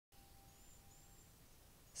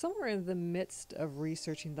Somewhere in the midst of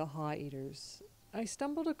researching the Haweaters, I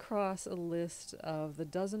stumbled across a list of the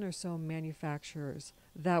dozen or so manufacturers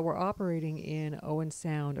that were operating in Owen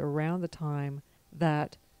Sound around the time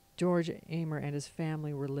that George Amer and his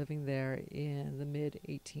family were living there in the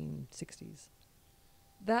mid-1860s.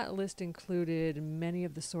 That list included many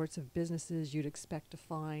of the sorts of businesses you'd expect to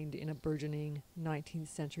find in a burgeoning 19th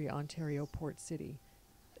century Ontario port city.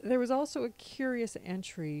 There was also a curious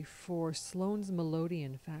entry for Sloane's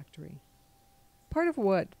melodeon factory. Part of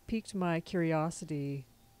what piqued my curiosity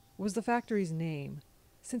was the factory's name,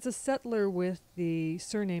 since a settler with the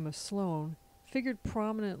surname of Sloane figured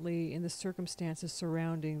prominently in the circumstances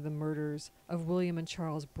surrounding the murders of William and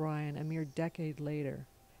Charles Bryan a mere decade later.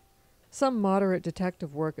 Some moderate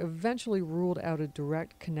detective work eventually ruled out a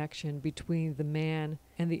direct connection between the man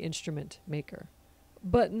and the instrument maker,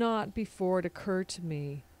 but not before it occurred to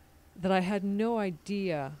me that I had no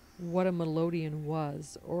idea what a melodeon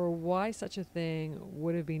was or why such a thing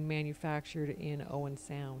would have been manufactured in Owen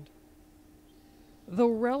Sound. Though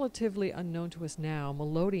relatively unknown to us now,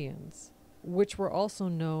 melodeons, which were also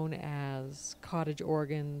known as cottage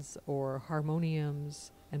organs or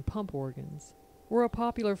harmoniums and pump organs, were a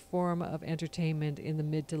popular form of entertainment in the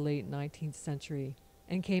mid to late 19th century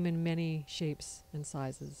and came in many shapes and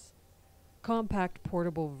sizes. Compact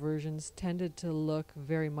portable versions tended to look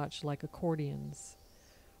very much like accordions,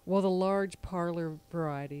 while the large parlour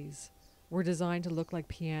varieties were designed to look like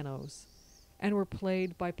pianos and were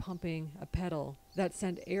played by pumping a pedal that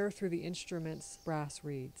sent air through the instrument's brass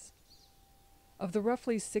reeds. Of the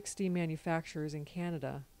roughly 60 manufacturers in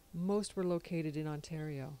Canada, most were located in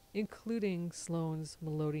Ontario, including Sloane's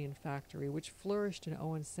Melodeon factory, which flourished in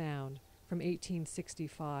Owen Sound from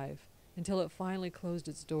 1865 until it finally closed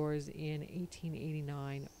its doors in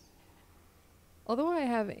 1889. Although I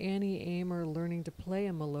have Annie Amer learning to play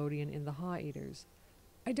a melodeon in the Haweaters,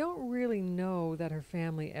 I don't really know that her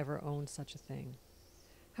family ever owned such a thing.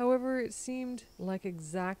 However, it seemed like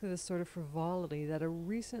exactly the sort of frivolity that a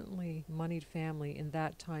recently moneyed family in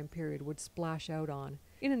that time period would splash out on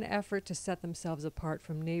in an effort to set themselves apart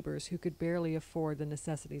from neighbors who could barely afford the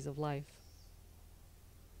necessities of life.